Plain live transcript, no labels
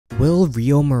Will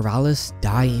Rio Morales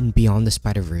die in Beyond the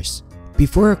Spider-Verse?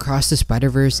 Before Across the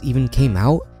Spider-Verse even came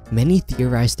out, many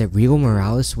theorized that Rio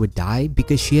Morales would die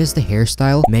because she has the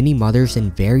hairstyle many mothers in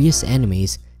various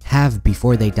animes have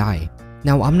before they die.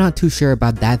 Now, I'm not too sure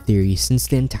about that theory since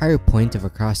the entire point of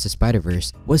Across the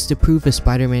Spider-Verse was to prove a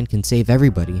Spider-Man can save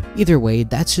everybody. Either way,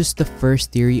 that's just the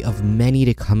first theory of many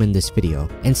to come in this video.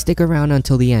 And stick around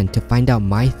until the end to find out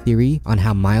my theory on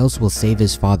how Miles will save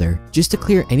his father. Just to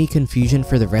clear any confusion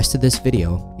for the rest of this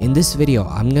video, in this video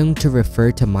I'm going to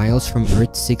refer to Miles from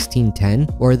Earth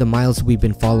 1610, or the Miles we've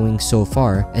been following so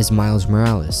far, as Miles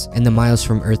Morales, and the Miles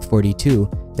from Earth 42,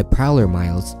 the Prowler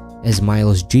Miles, as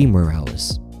Miles G.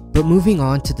 Morales. But moving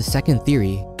on to the second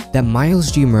theory, that Miles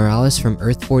G. Morales from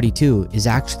Earth 42 is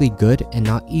actually good and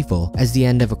not evil, as the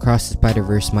end of Across the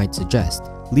Spider-Verse might suggest.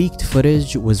 Leaked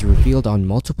footage was revealed on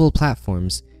multiple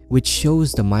platforms, which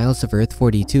shows the Miles of Earth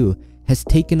 42 has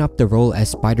taken up the role as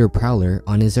Spider Prowler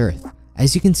on his Earth.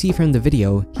 As you can see from the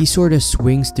video, he sorta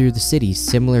swings through the city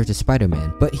similar to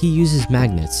Spider-Man, but he uses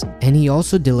magnets, and he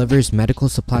also delivers medical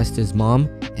supplies to his mom,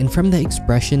 and from the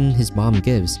expression his mom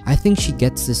gives, I think she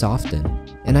gets this often.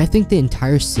 And I think the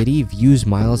entire city views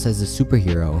Miles as a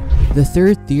superhero. The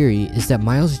third theory is that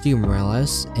Miles G.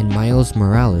 Morales and Miles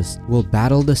Morales will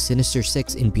battle the Sinister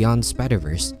Six in Beyond the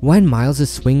Spider-Verse. When Miles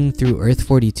is swinging through Earth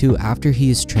 42 after he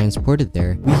is transported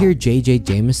there, we hear J.J.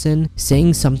 Jameson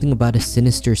saying something about a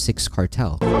Sinister Six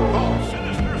cartel.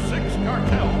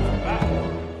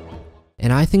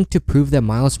 And I think to prove that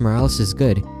Miles Morales is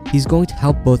good, he's going to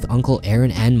help both Uncle Aaron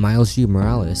and Miles G.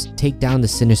 Morales take down the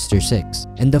Sinister Six.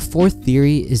 And the fourth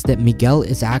theory is that Miguel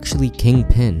is actually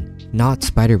Kingpin, not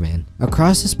Spider-Man.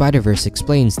 Across the Spider-Verse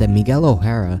explains that Miguel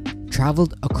O'Hara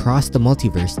traveled across the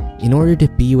multiverse in order to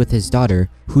be with his daughter,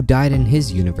 who died in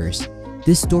his universe.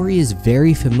 This story is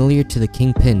very familiar to the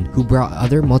Kingpin, who brought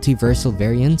other multiversal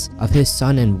variants of his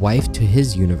son and wife to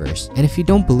his universe. And if you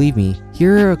don't believe me,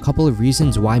 here are a couple of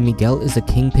reasons why Miguel is a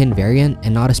Kingpin variant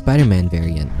and not a Spider-Man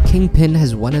variant. Kingpin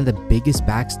has one of the biggest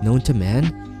backs known to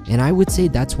man, and I would say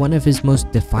that's one of his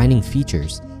most defining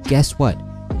features. Guess what?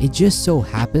 It just so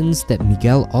happens that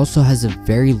Miguel also has a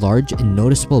very large and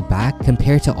noticeable back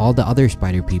compared to all the other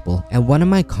spider people. And one of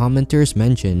my commenters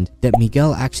mentioned that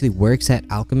Miguel actually works at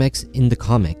Alchemix in the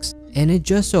comics. And it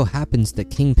just so happens that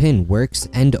Kingpin works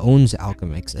and owns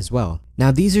Alchemix as well.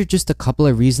 Now, these are just a couple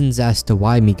of reasons as to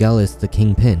why Miguel is the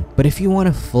Kingpin. But if you want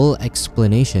a full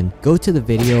explanation, go to the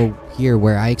video here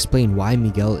where I explain why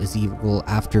Miguel is evil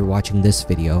after watching this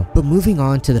video. But moving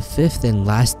on to the fifth and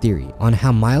last theory on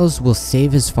how Miles will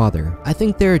save his father. I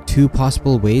think there are two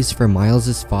possible ways for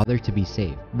Miles' father to be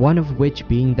saved. One of which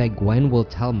being that Gwen will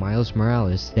tell Miles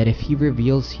Morales that if he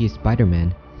reveals he is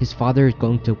Spider-Man, his father is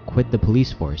going to quit the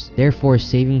police force, therefore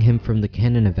saving him from the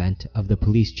canon event of the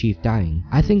police chief dying.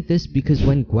 I think this because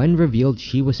when Gwen revealed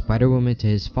she was Spider-Woman to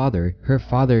his father, her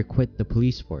father quit the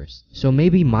police force. So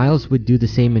maybe Miles would do the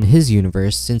same in his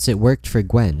universe since it worked for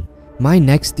Gwen. My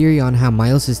next theory on how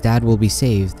Miles' dad will be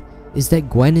saved is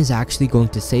that Gwen is actually going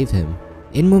to save him.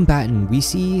 In Mumbattan, we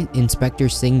see Inspector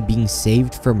Singh being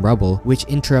saved from rubble, which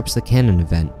interrupts the canon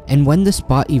event. And when the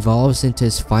Spot evolves into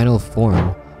his final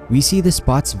form, we see the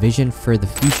Spot's vision for the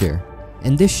future,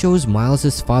 and this shows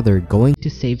Miles' father going to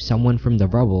save someone from the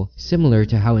rubble, similar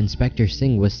to how Inspector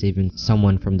Singh was saving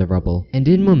someone from the rubble. And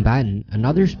in Mumbattan,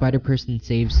 another Spider-Person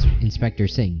saves Inspector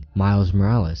Singh, Miles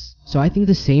Morales. So I think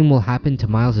the same will happen to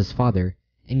Miles' father,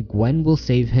 and Gwen will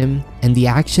save him, and the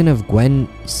action of Gwen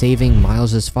saving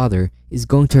Miles' father is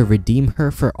going to redeem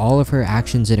her for all of her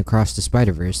actions in Across the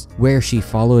Spider-Verse, where she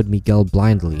followed Miguel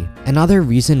blindly. Another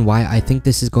reason why I think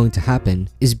this is going to happen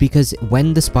is because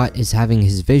when the Spot is having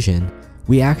his vision,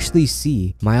 we actually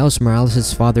see Miles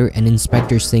Morales' father and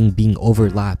Inspector Singh being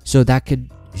overlapped, so that could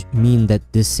mean that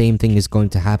this same thing is going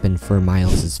to happen for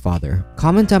Miles' father.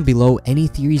 Comment down below any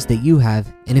theories that you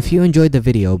have, and if you enjoyed the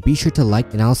video, be sure to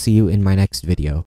like, and I'll see you in my next video.